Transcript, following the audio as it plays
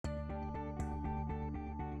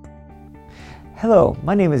Hello,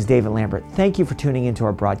 my name is David Lambert. Thank you for tuning into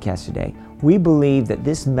our broadcast today. We believe that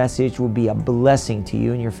this message will be a blessing to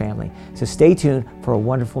you and your family. So stay tuned for a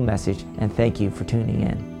wonderful message, and thank you for tuning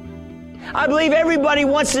in. I believe everybody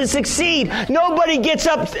wants to succeed. Nobody gets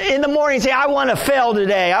up in the morning and say, I want to fail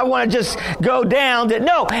today. I want to just go down.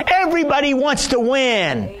 No, everybody wants to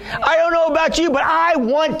win. I don't know about you, but I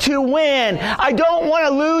want to win. I don't want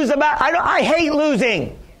to lose. I hate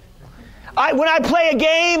losing. When I play a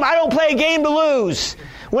game, I don't play a game to lose.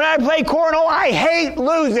 When I play cornhole, I hate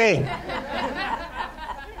losing.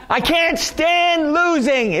 I can't stand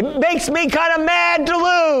losing. It makes me kind of mad to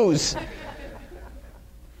lose.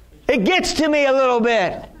 It gets to me a little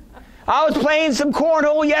bit. I was playing some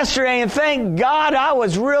cornhole yesterday, and thank God I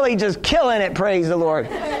was really just killing it, praise the Lord.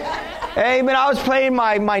 Amen. I was playing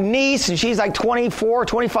my niece, and she's like 24,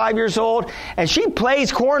 25 years old, and she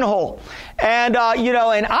plays cornhole. And,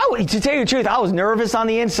 to tell you the truth, I was nervous on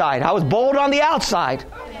the inside. I was bold on the outside.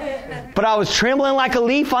 But I was trembling like a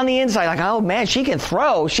leaf on the inside. Like, oh, man, she can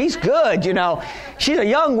throw. She's good, She's a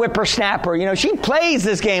young whippersnapper, She plays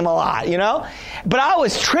this game a lot, But I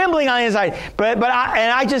was trembling on the inside. But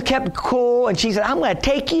I just kept cool. And she said, I'm going to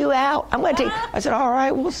take you out. I said, all right,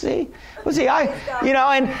 we'll see. Sometimes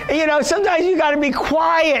you got to be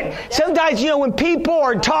quiet. Sometimes, when people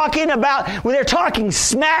are when they're talking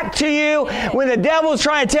smack to you, when the devil's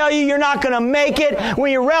trying to tell you you're not going to make it,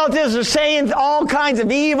 when your relatives are saying all kinds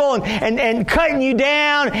of evil and cutting you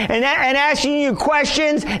down and asking you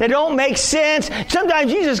questions that don't make sense,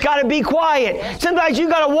 sometimes you just got to be quiet. Sometimes you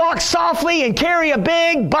got to walk softly and carry a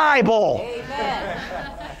big Bible. Amen.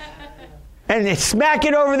 And they smack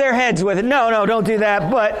it over their heads with it. No, don't do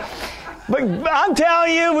that. But I'm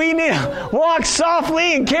telling you, we need to walk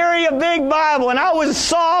softly and carry a big Bible. And I was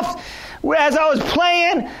soft as I was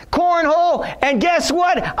playing cornhole. And guess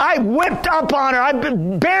what? I whipped up on her. I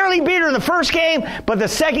barely beat her in the first game. But the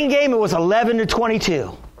second game, it was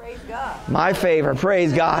 11-22. Praise God. My favorite.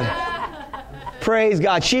 Praise God. Praise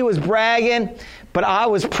God. She was bragging, but I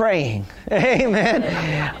was praying. Amen.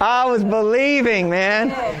 I was believing,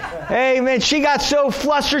 man. Amen. She got so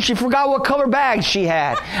flustered, she forgot what color bag she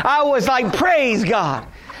had. I was like, praise God.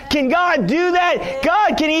 Can God do that?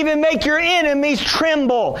 God can even make your enemies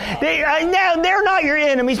tremble. They're not your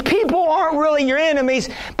enemies. People aren't really your enemies,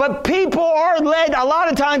 but people are led a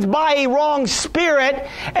lot of times by a wrong spirit.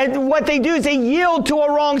 And what they do is they yield to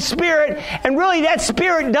a wrong spirit. And really that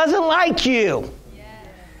spirit doesn't like you.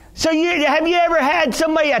 So have you ever had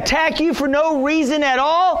somebody attack you for no reason at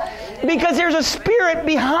all? Because there's a spirit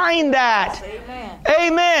behind that.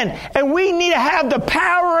 Amen. And we need to have the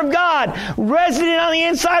power of God resident on the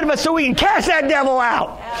inside of us so we can cast that devil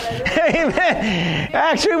out. Amen.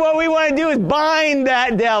 Actually, what we want to do is bind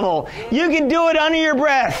that devil. You can do it under your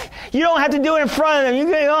breath. You don't have to do it in front of them.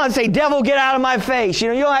 You don't have to say, devil, get out of my face.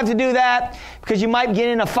 You don't have to do that because you might get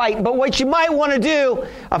in a fight. But what you might want to do,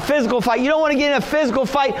 a physical fight, you don't want to get in a physical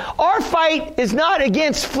fight. Our fight is not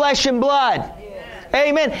against flesh and blood.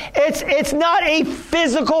 Amen. It's not a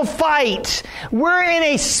physical fight. We're in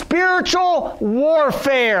a spiritual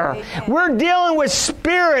warfare. We're dealing with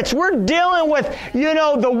spirits. We're dealing with,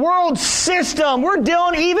 the world system. We're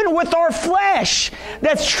dealing even with our flesh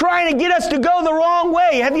that's trying to get us to go the wrong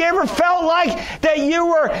way. Have you ever felt like that you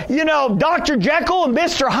were, Dr. Jekyll and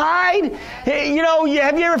Mr. Hyde?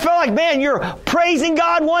 Have you ever felt like, man, you're praising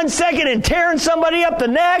God one second and tearing somebody up the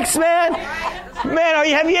next, man? Man,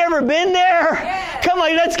 have you ever been there? Come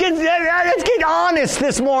on, let's get honest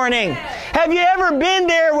this morning. Have you ever been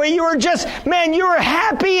there where you were you were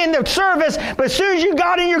happy in the service, but as soon as you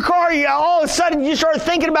got in your car, all of a sudden you started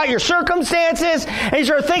thinking about your circumstances, and you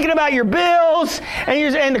started thinking about your bills,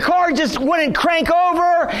 and the car just wouldn't crank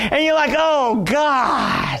over, and you're like, oh,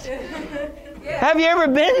 God. Have you ever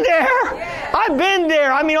been there? I've been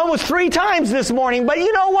there. Almost 3 times this morning. But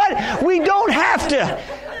you know what? We don't have to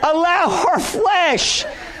allow our flesh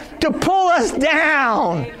to pull us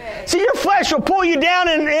down. See, your flesh will pull you down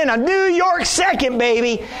in a New York second,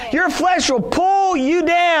 baby. Your flesh will pull you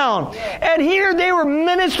down. And here they were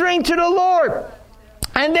ministering to the Lord.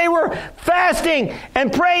 And they were fasting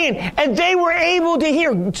and praying, and they were able to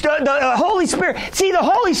hear the Holy Spirit. See, the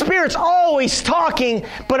Holy Spirit's always talking,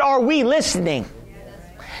 but are we listening?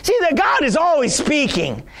 See, that God is always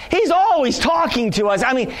speaking. He's always talking to us.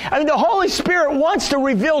 The Holy Spirit wants to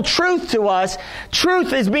reveal truth to us.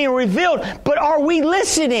 Truth is being revealed, but are we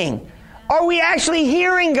listening? Are we actually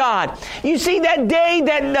hearing God? You see that day,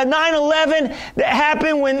 that 9/11 that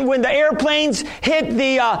happened when the airplanes hit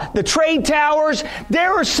the trade towers,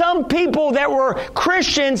 there were some people that were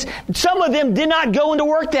Christians. Some of them did not go into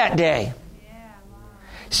work that day.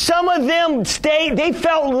 Some of them they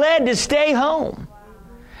felt led to stay home.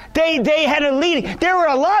 They had a leading. There were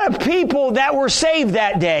a lot of people that were saved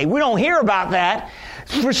that day. We don't hear about that.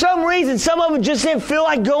 For some reason, some of them just didn't feel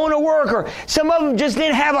like going to work, or some of them just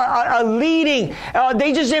didn't have a leading.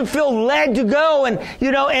 They just didn't feel led to go, and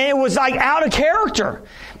it was like out of character.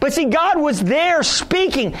 But see, God was there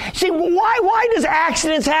speaking. See, why does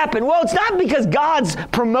accidents happen? Well, it's not because God's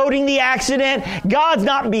promoting the accident. God's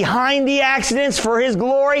not behind the accidents for His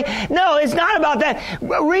glory. No, it's not about that.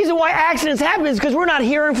 The reason why accidents happen is because we're not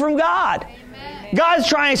hearing from God. God's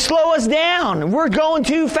trying to slow us down. We're going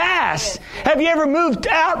too fast. Have you ever moved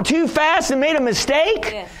out too fast and made a mistake?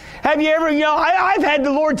 Yes. Have you ever, I've had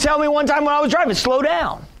the Lord tell me one time when I was driving, slow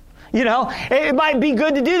down. It might be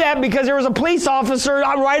good to do that because there was a police officer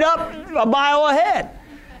right up a mile ahead.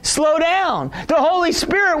 Slow down. The Holy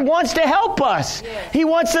Spirit wants to help us. Yes. He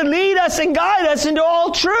wants to lead us and guide us into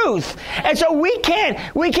all truth. And so we can't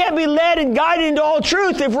be led and guided into all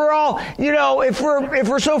truth if we're all, if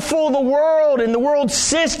we're so full of the world and the world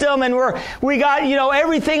system, and we got,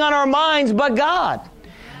 everything on our minds but God.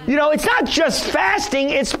 It's not just fasting,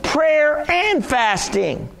 it's prayer and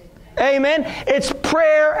fasting. Amen. It's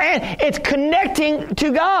prayer and it's connecting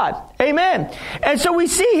to God. Amen. And so we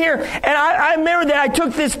see here, and I remember that I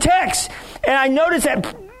took this text and I noticed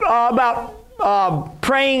that about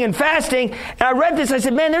praying and fasting, and I read this. I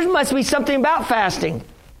said, man, there must be something about fasting.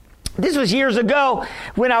 This was years ago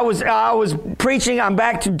when I was preaching. I'm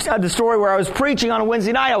back to the story where I was preaching on a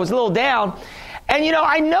Wednesday night. I was a little down. And,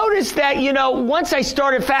 I noticed that, once I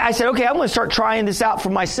started I said, okay, I'm going to start trying this out for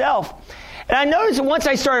myself. And I noticed that once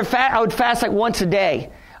I started I would fast like once a day.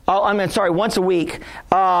 Once a week,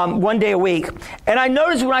 1 day a week. And I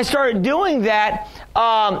noticed when I started doing that,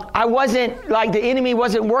 I wasn't, like the enemy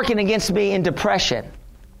wasn't working against me in depression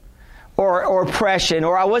or oppression,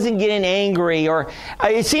 or I wasn't getting angry, or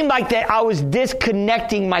it seemed like that I was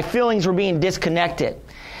disconnecting, my feelings were being disconnected.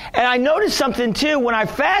 And I noticed something too, when I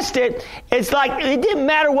fasted, it's like it didn't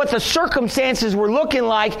matter what the circumstances were looking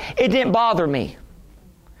like, it didn't bother me.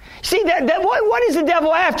 See, what is the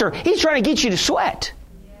devil after? He's trying to get you to sweat.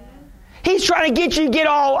 He's trying to get you to get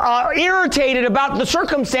all irritated about the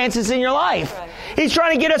circumstances in your life. He's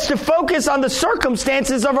trying to get us to focus on the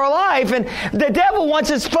circumstances of our life. And the devil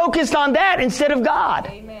wants us focused on that instead of God.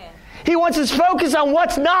 Amen. He wants us focused on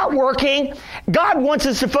what's not working. God wants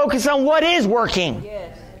us to focus on what is working.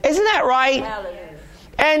 Yes. Isn't that right? Hallelujah.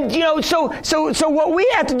 And, so what we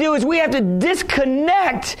have to do is we have to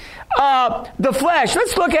disconnect the flesh.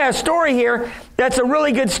 Let's look at a story here that's a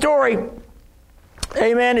really good story.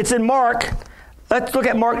 Amen. It's in Mark. Let's look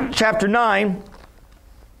at Mark chapter 9.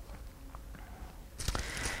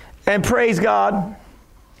 And praise God.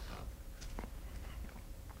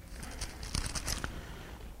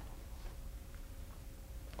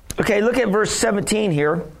 Okay, look at verse 17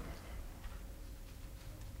 here.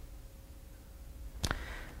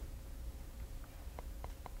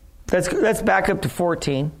 Let's back up to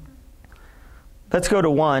 14. Let's go to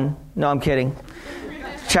 1. No, I'm kidding.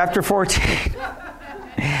 Chapter 14.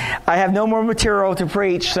 I have no more material to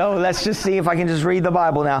preach, so let's just see if I can just read the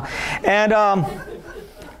Bible now. And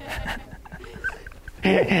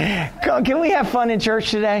can we have fun in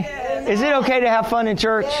church today? Is it okay to have fun in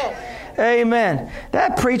church? Amen.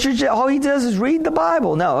 That preacher, all he does is read the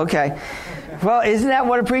Bible. No, okay. Well, isn't that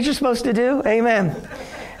what a preacher's supposed to do? Amen.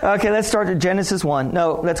 Okay, let's start at Genesis 1.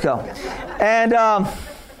 No, let's go. And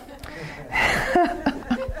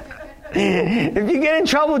if you get in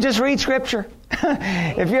trouble, just read Scripture.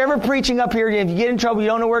 If you're ever preaching up here, if you get in trouble, you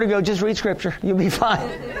don't know where to go, just read Scripture. You'll be fine.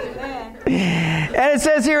 And it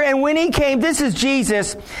says here, and when he came, this is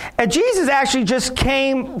Jesus. And Jesus actually just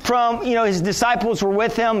came from, his disciples were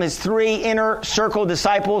with him, his 3 inner circle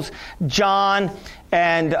disciples, John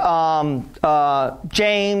and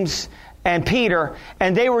James and Peter,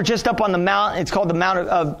 and they were just up on the mountain. It's called the Mount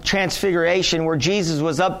of Transfiguration, where Jesus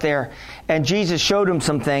was up there, and Jesus showed them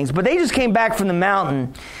some things. But they just came back from the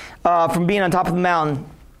mountain, from being on top of the mountain.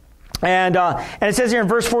 And it says here in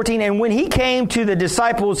verse 14, and when he came to the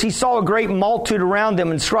disciples, he saw a great multitude around them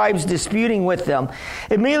and scribes disputing with them.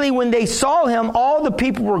 Immediately when they saw him, all the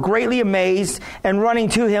people were greatly amazed and running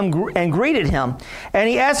to him and greeted him. And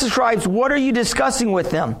he asked the scribes, what are you discussing with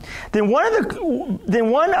them? Then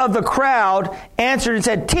one of the crowd answered and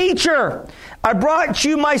said, Teacher, I brought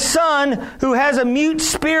you my son who has a mute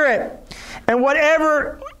spirit, and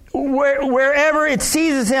wherever it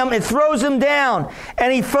seizes him, it throws him down,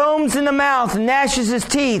 and he foams in the mouth and gnashes his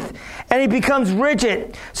teeth, and he becomes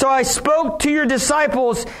rigid. So I spoke to your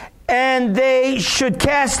disciples, and they should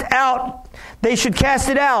cast it out,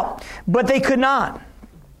 but they could not.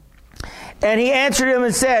 And he answered him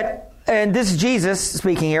and said, and this is Jesus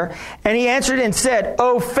speaking here, and he answered and said,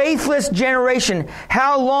 O faithless generation,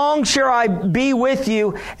 how long shall I be with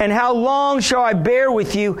you, and how long shall I bear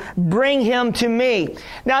with you? Bring him to me.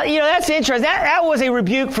 Now, that's interesting. That was a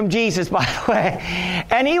rebuke from Jesus, by the way.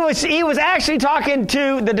 And he was actually talking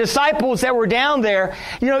to the disciples that were down there.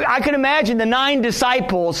 I can imagine the 9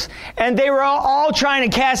 disciples, and they were all trying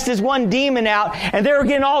to cast this one demon out, and they were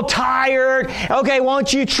getting all tired. Okay,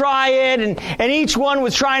 won't you try it? And each one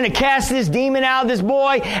was trying to cast this demon out of this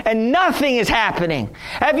boy, and nothing is happening.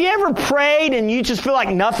 Have you ever prayed and you just feel like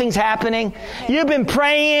nothing's happening? You've been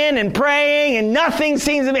praying and praying and nothing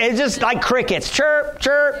seems to be. It's just like crickets. Chirp,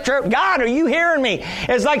 chirp, chirp. God, are you hearing me?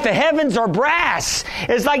 It's like the heavens are brass.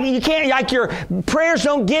 It's like you can't, like your prayers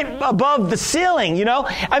don't get above the ceiling,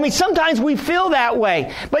 I mean, sometimes we feel that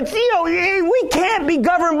way. But, we can't be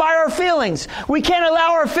governed by our feelings. We can't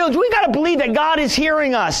allow our feelings. We got to believe that God is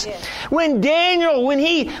hearing us. When Daniel, when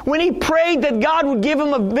he prayed that God would give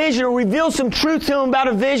him a vision or reveal some truth to him about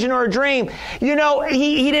a vision or a dream, he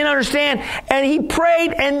didn't understand. And he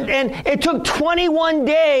prayed, and it took 21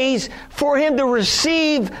 days for him to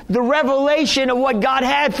receive the revelation of what God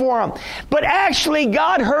had for him. But actually,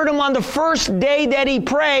 God heard him on the first day that he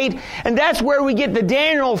prayed, and that's where we get the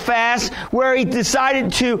Daniel fast, where he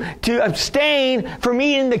decided to abstain from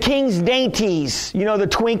eating the king's dainties, the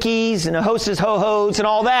Twinkies and the Hostess Ho-Hos and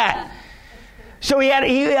all that. So he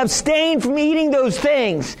abstained from eating those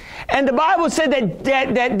things. And the Bible said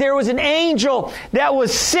that there was an angel that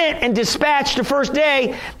was sent and dispatched the first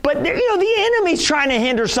day. But, the enemy's trying to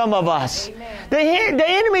hinder some of us. The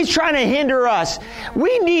enemy's trying to hinder us.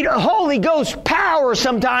 We need Holy Ghost power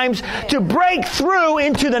sometimes to break through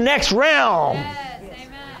into the next realm. Yes,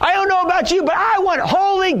 I don't know about you, but I want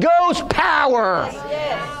Holy Ghost power.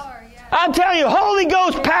 Yes. I'm telling you, Holy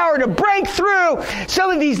Ghost power to break through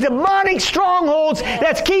some of these demonic strongholds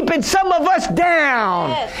that's keeping some of us down.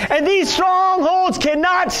 Yes. And these strongholds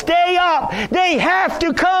cannot stay up. They have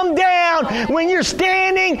to come down. When you're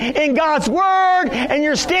standing in God's Word and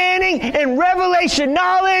you're standing in revelation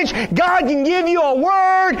knowledge, God can give you a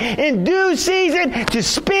word in due season to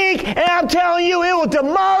speak. And I'm telling you, it will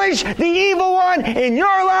demolish the evil one in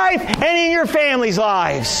your life and in your family's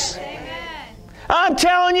lives. I'm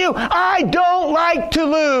telling you, I don't like to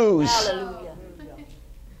lose. Hallelujah.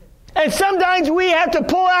 And sometimes we have to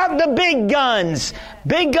pull out the big guns.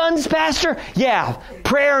 Big guns, Pastor? Yeah,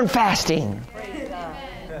 prayer and fasting.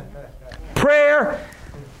 Prayer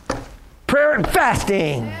and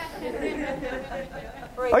fasting.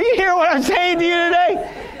 Are you hearing what I'm saying to you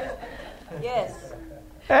today? Yes.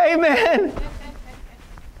 Amen.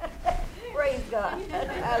 Praise God.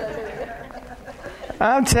 Hallelujah.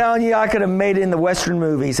 I'm telling you, I could have made it in the Western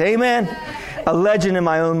movies. Amen. A legend in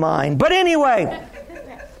my own mind. But anyway,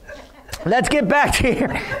 let's get back to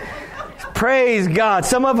here. Praise God.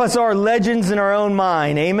 Some of us are legends in our own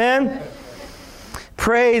mind. Amen.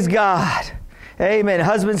 Praise God. Amen.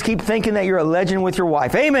 Husbands, keep thinking that you're a legend with your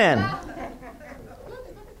wife. Amen.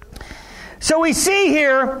 So we see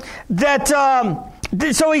here that...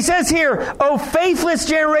 so he says here, "O faithless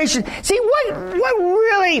generation." See, what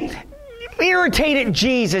really irritated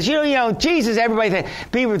Jesus? Jesus, everybody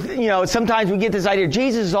thinks, sometimes we get this idea,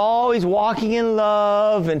 Jesus is always walking in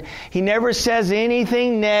love, and he never says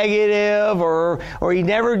anything negative, or he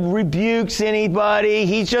never rebukes anybody.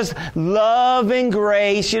 He's just love and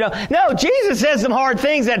grace, No, Jesus says some hard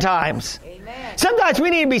things at times. Amen. Sometimes we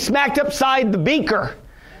need to be smacked upside the beaker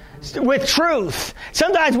with truth.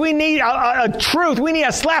 Sometimes we need a truth. We need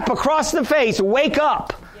a slap across the face. Wake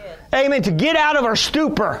up. Yes. Amen. To get out of our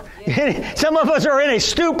stupor. Yes. Some of us are in a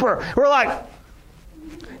stupor. We're like,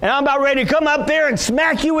 and I'm about ready to come up there and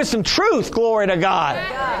smack you with some truth. Glory to God.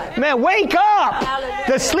 God. Man, wake up. Hallelujah.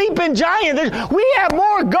 The sleeping giant. We have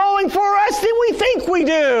more going for us than we think we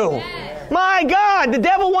do. Yes. My God, the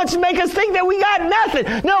devil wants to make us think that we got nothing.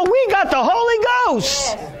 No, we got the Holy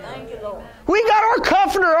Ghost. Yes. Thank you, Lord. We got our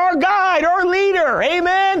comforter, our guide, our leader.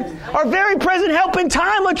 Amen. Our very present help in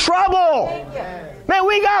time of trouble. Man,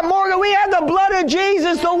 we got more. We have the blood of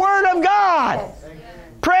Jesus, the Word of God.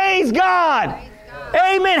 Praise God.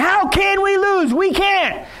 Amen. How can we lose? We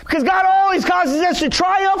can't. Because God always causes us to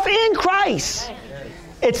triumph in Christ.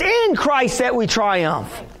 It's in Christ that we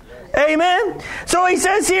triumph. Amen. So he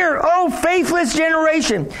says here, "Oh, faithless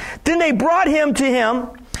generation." Then they brought him to him.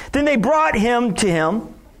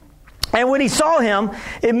 And when he saw him,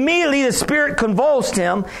 immediately the spirit convulsed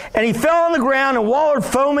him, and he fell on the ground and wallowed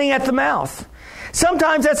foaming at the mouth.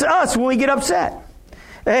 Sometimes that's us when we get upset.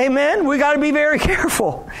 Amen. We got to be very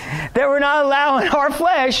careful that we're not allowing our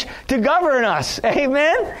flesh to govern us.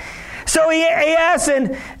 Amen. So he asked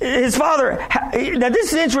and his father, now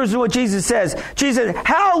this is interesting what Jesus says. Jesus said,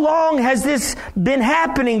 how long has this been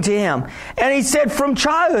happening to him? And he said, from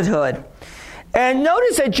childhood. And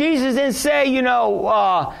notice that Jesus didn't say,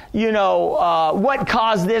 what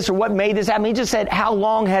caused this or what made this happen. He just said, how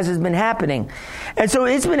long has this been happening? And so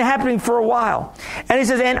it's been happening for a while. And he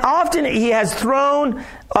says, and often he has thrown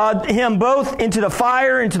him both into the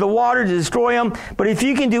fire, into the water to destroy him. But if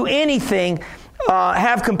you can do anything,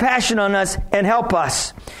 have compassion on us and help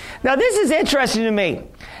us. Now, this is interesting to me.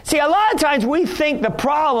 See, a lot of times we think the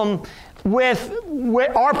problem with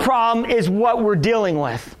our problem is what we're dealing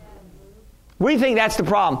with. We think that's the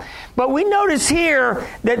problem. But we notice here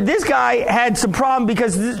that this guy had some problem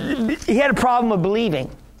because he had a problem with believing.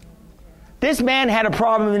 This man had a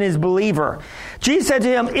problem in his believer. Jesus said to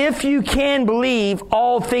him, if you can believe,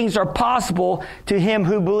 all things are possible to him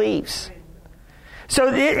who believes. So,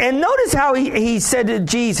 and notice how he said to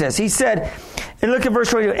Jesus. He said, and look at verse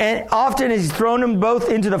 22, and often he's thrown them both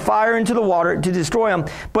into the fire, into the water to destroy them.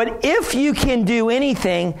 But if you can do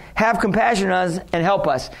anything, have compassion on us and help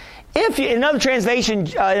us. If you, another translation,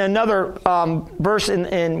 another verse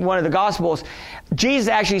in one of the Gospels, Jesus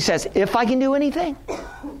actually says, if I can do anything?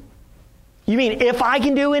 You mean if I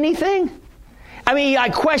can do anything? I mean,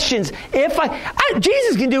 questions.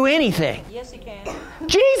 Jesus can do anything. Yes, he can.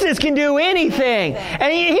 Jesus can do anything.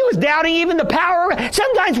 And he was doubting even the power.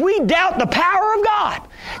 Sometimes we doubt the power of God.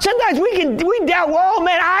 Sometimes we doubt, well,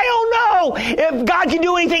 man, I don't know if God can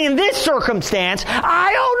do anything in this circumstance.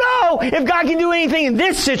 I don't know if God can do anything in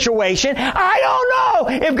this situation. I don't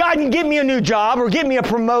know if God can give me a new job or give me a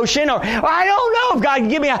promotion. Or I don't know if God can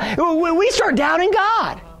give me we start doubting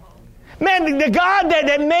God. Man, the God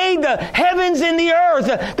that made the heavens and the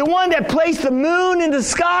earth, the one that placed the moon in the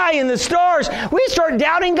sky and the stars, we start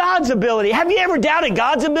doubting God's ability. Have you ever doubted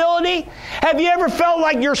God's ability? Have you ever felt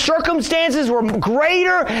like your circumstances were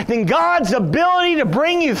greater than God's ability to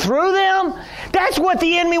bring you through them? That's what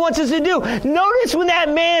the enemy wants us to do. Notice when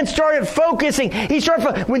that man started focusing,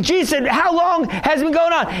 when Jesus said, how long has it been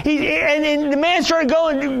going on? And the man started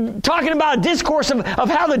talking about a discourse of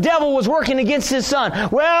how the devil was working against his son.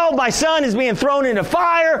 Well, my son is being thrown into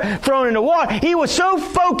fire, thrown into water. He was so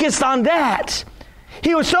focused on that.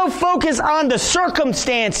 He was so focused on the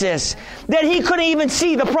circumstances that he couldn't even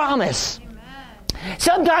see the promise.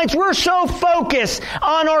 Sometimes we're so focused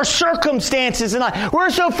on our circumstances and we're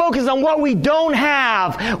so focused on what we don't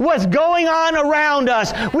have, what's going on around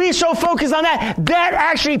us. We're so focused on that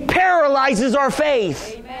actually paralyzes our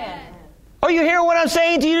faith. Amen. Are you hearing what I'm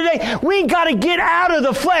saying to you today? We got to get out of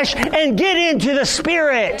the flesh and get into the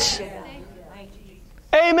Spirit.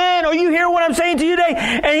 Amen. Are you hearing what I'm saying to you today?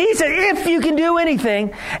 And he said, if you can do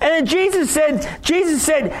anything. And then Jesus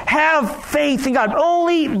said, have faith in God.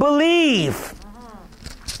 Only believe.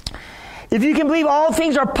 If you can believe, all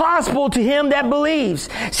things are possible to him that believes.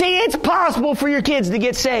 See, it's possible for your kids to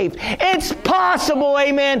get saved. It's possible,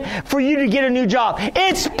 amen, for you to get a new job.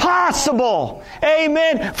 It's possible,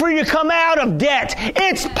 amen, for you to come out of debt.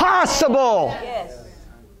 It's possible. Yes.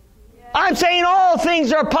 I'm saying all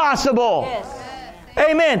things are possible. Yes.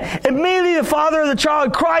 Amen. Immediately the father of the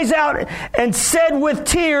child cries out and said with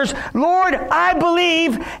tears, Lord, I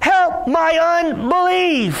believe, help my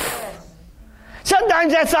unbelief.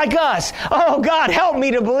 Sometimes that's like us. Oh, God, help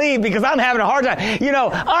me to believe because I'm having a hard time.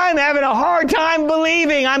 I'm having a hard time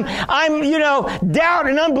believing. I'm doubt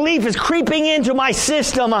and unbelief is creeping into my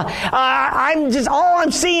system. All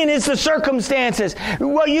I'm seeing is the circumstances.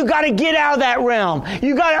 Well, you got to get out of that realm.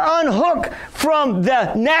 You got to unhook from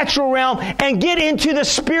the natural realm and get into the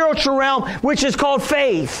spiritual realm, which is called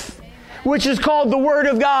faith. Which is called the Word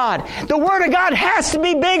of God. The Word of God has to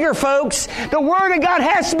be bigger, folks. The Word of God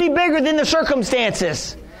has to be bigger than the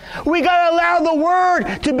circumstances. We got to allow the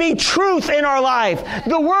Word to be truth in our life.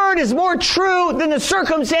 The Word is more true than the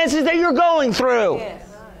circumstances that you're going through. Yes.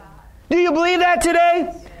 Do you believe that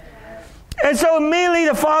today? And so immediately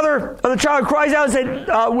the father of the child cries out and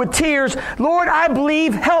said with tears, Lord, I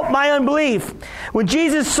believe, help my unbelief. When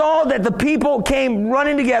Jesus saw that the people came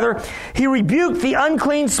running together, he rebuked the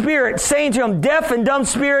unclean spirit, saying to him, deaf and dumb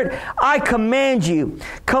spirit, I command you,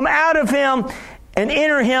 come out of him and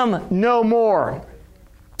enter him no more.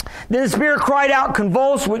 Then the spirit cried out,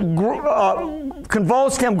 convulsed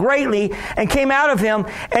him greatly, and came out of him,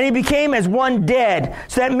 and he became as one dead.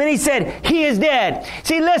 So that many said, he is dead.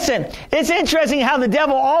 See, listen, it's interesting how the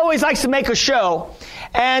devil always likes to make a show,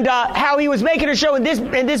 and how he was making a show, and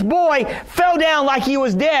this boy fell down like he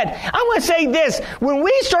was dead. I'm going to say this, when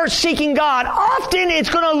we start seeking God, often it's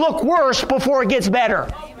going to look worse before it gets better.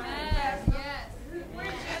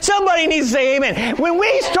 Somebody needs to say amen. When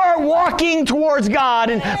we start walking towards God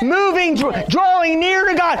and moving, drawing near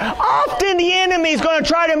to God, often the enemy is going to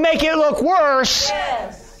try to make it look worse.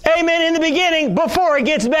 Yes. Amen. In the beginning, before it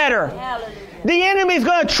gets better. Hallelujah. The enemy is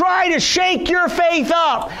going to try to shake your faith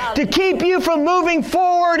up, to keep you from moving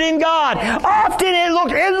forward in God. Often it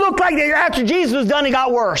looked like after Jesus was done, it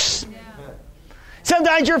got worse.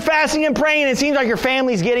 Sometimes you're fasting and praying, and it seems like your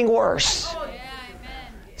family's getting worse.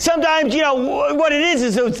 Sometimes, what it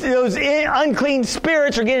is those unclean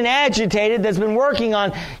spirits are getting agitated that's been working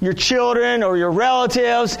on your children or your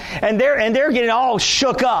relatives, and they're getting all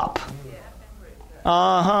shook up.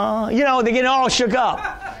 They're getting all shook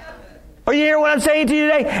up. Are you hearing what I'm saying to you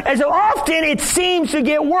today? And so often it seems to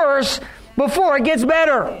get worse before it gets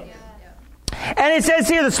better. And it says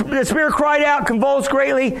here, the spirit cried out, convulsed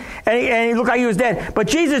greatly, and he looked like he was dead. But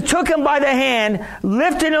Jesus took him by the hand,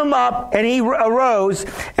 lifted him up, and he arose.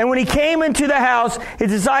 And when he came into the house,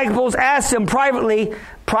 his disciples asked him privately,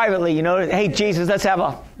 hey, Jesus, let's have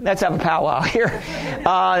a powwow here.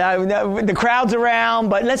 The crowd's around,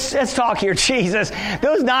 but let's talk here, Jesus.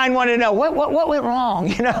 Those 9 wanted to know, what went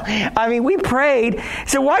wrong? We prayed.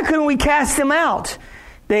 So why couldn't we cast him out?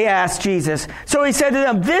 They asked Jesus. So he said to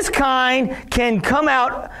them, this kind can come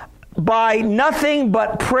out by nothing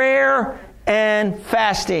but prayer and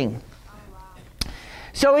fasting.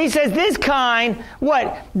 So he says this kind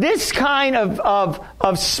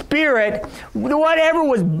of spirit, whatever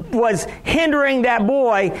was hindering that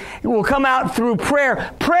boy, will come out through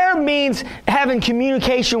prayer. Prayer means having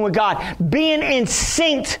communication with God, being in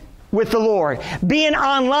sync with the Lord, being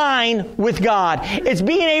online with God. It's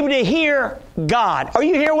being able to hear God. Are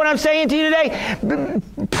you hearing what I'm saying to you today?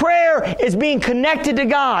 Prayer is being connected to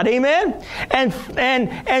God. Amen? And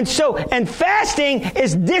fasting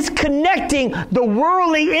is disconnecting the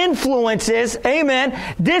worldly influences.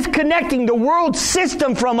 Amen? Disconnecting the world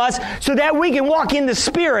system from us so that we can walk in the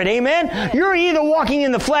Spirit. Amen? You're either walking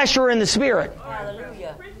in the flesh or in the Spirit.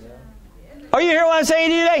 Hallelujah. Are you hearing what I'm saying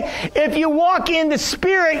to you today? If you walk in the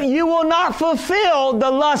Spirit, you will not fulfill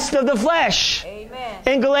the lust of the flesh. Amen.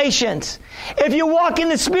 In Galatians. If you walk in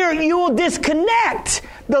the Spirit, you will disconnect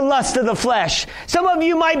the lust of the flesh. Some of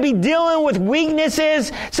you might be dealing with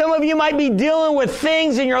weaknesses. Some of you might be dealing with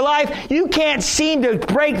things in your life you can't seem to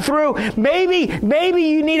break through. Maybe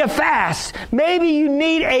you need a fast. Maybe you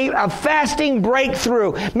need a fasting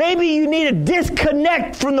breakthrough. Maybe you need to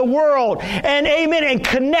disconnect from the world and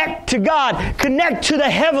connect to God. Connect to the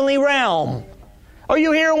heavenly realm. Are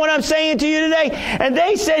you hearing what I'm saying to you today? And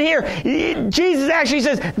they said here, Jesus actually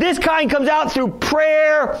says, this kind comes out through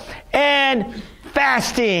prayer and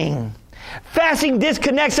fasting. Fasting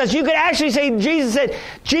disconnects us. You could actually say,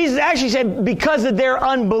 Jesus actually said, because of their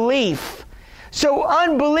unbelief. So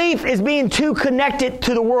unbelief is being too connected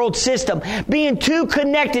to the world system, being too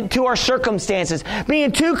connected to our circumstances,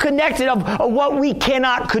 being too connected of what we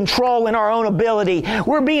cannot control in our own ability.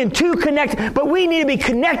 We're being too connected, but we need to be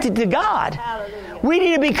connected to God. Hallelujah. We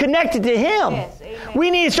need to be connected to Him. Yes,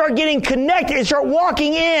 we need to start getting connected and start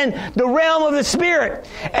walking in the realm of the Spirit.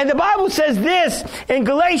 And the Bible says this in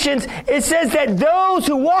Galatians, it says that those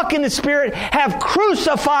who walk in the Spirit have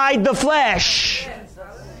crucified the flesh.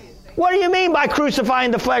 What do you mean by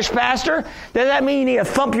crucifying the flesh, Pastor? Does that mean you need to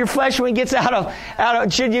thump your flesh when it gets out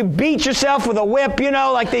of should you beat yourself with a whip,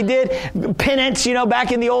 like they did penance,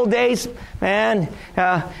 back in the old days? Man,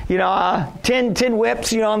 10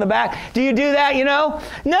 whips, on the back. Do you do that,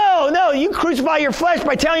 No, you crucify your flesh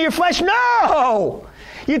by telling your flesh, no!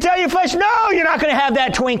 You tell your flesh, no, you're not going to have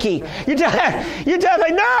that Twinkie. You tell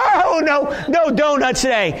it, no donuts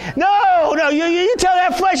today. No, you tell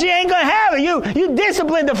that flesh you ain't going to have it. You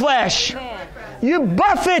discipline the flesh. Amen. You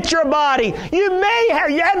buffet your body.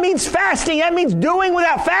 That means fasting. That means doing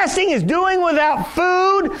without fasting is doing without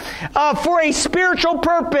food for a spiritual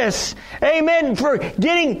purpose. Amen. For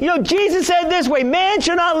getting, Jesus said this way, man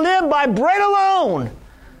shall not live by bread alone.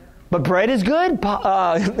 But bread is good,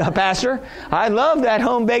 Pastor. I love that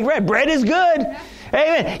home-baked bread. Bread is good.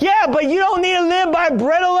 Amen. Yeah, but you don't need to live by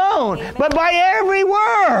bread alone, but by every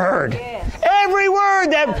word. Yes. Every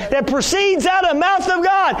word that proceeds out of the mouth of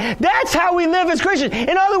God. That's how we live as Christians.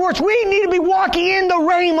 In other words, we need to be walking in the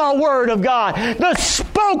Rhema word of God, the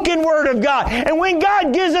spoken word of God. And when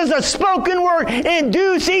God gives us a spoken word in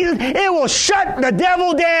due season, it will shut the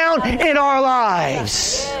devil down in our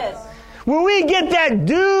lives. Yes. When we get that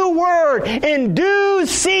due word in due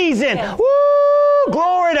season, woo,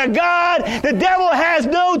 glory to God, the devil has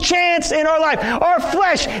no chance in our life. Our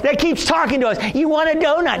flesh that keeps talking to us, you want a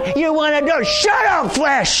donut, you want a donut. Shut up,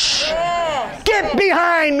 flesh. Yes. Get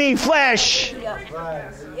behind me, flesh.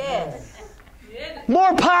 Yes.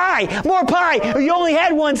 More pie, more pie. You only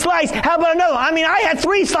had one slice. How about another? I mean, I had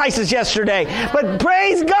 3 slices yesterday. But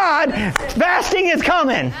praise God, fasting is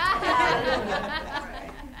coming.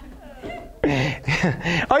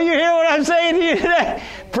 Are you hearing what I'm saying to you today?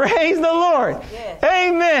 Praise the Lord. Yes.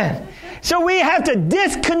 Amen. So we have to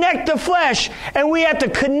disconnect the flesh and we have to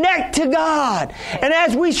connect to God. And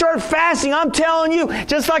as we start fasting, I'm telling you,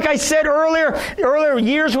 just like I said earlier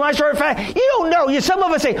years when I started fasting, you don't know. Some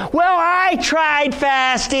of us say, well, I tried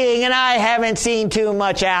fasting and I haven't seen too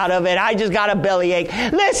much out of it. I just got a bellyache.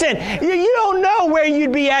 Listen, you don't know where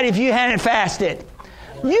you'd be at if you hadn't fasted.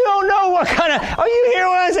 You don't know what kind of... Oh, you hear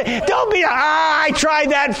what I'm saying? Don't be, I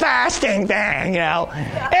tried that fasting thing,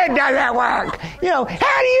 It doesn't work.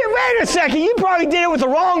 How do you... Wait a second. You probably did it with the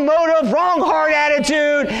wrong motive, wrong heart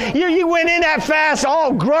attitude. You went in that fast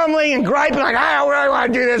all grumbling and griping like, I don't really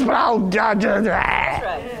want to do this, but I'll do that. That's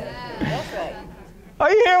right. That's right. Oh,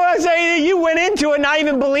 you hear what I'm saying? You went into it not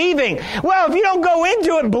even believing. Well, if you don't go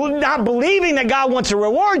into it not believing that God wants to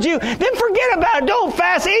reward you, then forget about it. Don't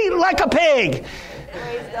fast. Eat like a pig.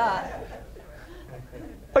 Praise God.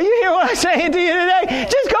 Oh, you hear what I'm saying to you today?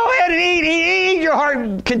 Just go ahead and eat your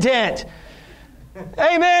heart content.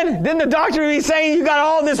 Amen. Then the doctor will be saying you got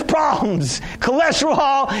all these problems.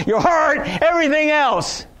 Cholesterol, your heart, everything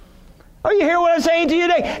else. Oh, you hear what I'm saying to you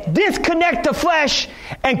today? Disconnect the flesh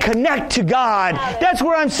and connect to God. That's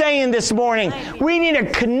what I'm saying this morning. We need to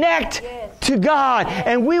connect to God,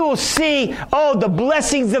 and we will see, the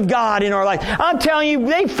blessings of God in our life. I'm telling you,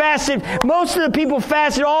 they fasted. Most of the people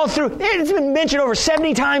fasted all through. It's been mentioned over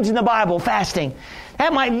 70 times in the Bible, fasting.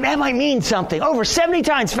 That might mean something. Over 70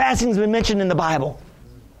 times fasting has been mentioned in the Bible.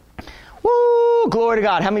 Woo! Glory to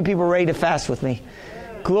God. How many people are ready to fast with me?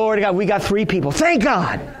 Glory to God. We got 3 people. Thank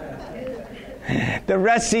God. The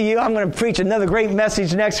rest of you, I'm going to preach another great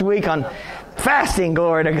message next week on fasting.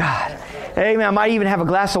 Glory to God. Amen. I might even have a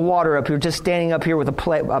glass of water up here, just standing up here with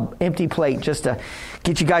an empty plate, just to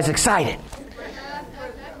get you guys excited.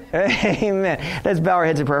 Amen. Let's bow our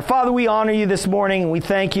heads in prayer. Father, we honor you this morning, and we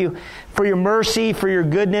thank you for your mercy, for your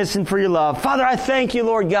goodness, and for your love. Father, I thank you,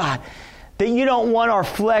 Lord God, that you don't want our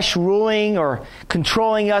flesh ruling or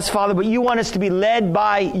controlling us, Father, but you want us to be led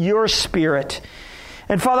by your Spirit.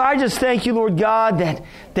 And Father, I just thank you, Lord God,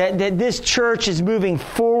 that this church is moving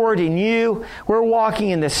forward in you. We're walking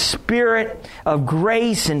in the spirit of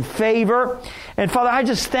grace and favor. And Father, I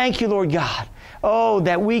just thank you, Lord God. Oh,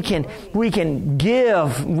 that we can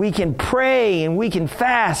give, we can pray, and we can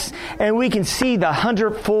fast, and we can see the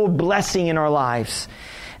 100-fold blessing in our lives.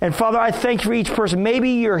 And Father, I thank you for each person. Maybe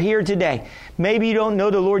you're here today. Maybe you don't know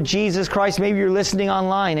the Lord Jesus Christ. Maybe you're listening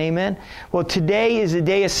online. Amen. Well, today is the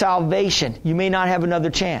day of salvation. You may not have another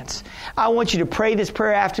chance. I want you to pray this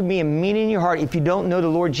prayer after me and mean it in your heart if you don't know the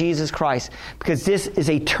Lord Jesus Christ, because this is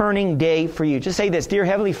a turning day for you. Just say this: Dear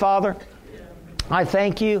Heavenly Father, I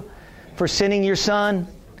thank you for sending your Son,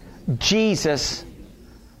 Jesus,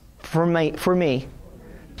 for me.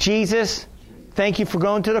 Jesus, thank you for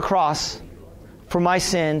going to the cross for my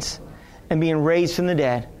sins and being raised from the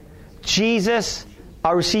dead. Jesus,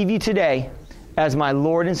 I receive you today as my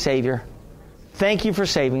Lord and Savior. Thank you for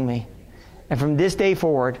saving me. And from this day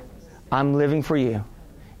forward, I'm living for you.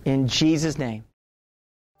 In Jesus' name.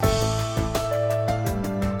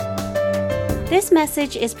 This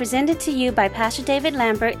message is presented to you by Pastor David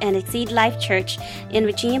Lambert and Exceed Life Church in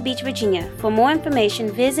Virginia Beach, Virginia. For more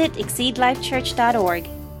information, visit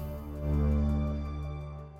exceedlifechurch.org.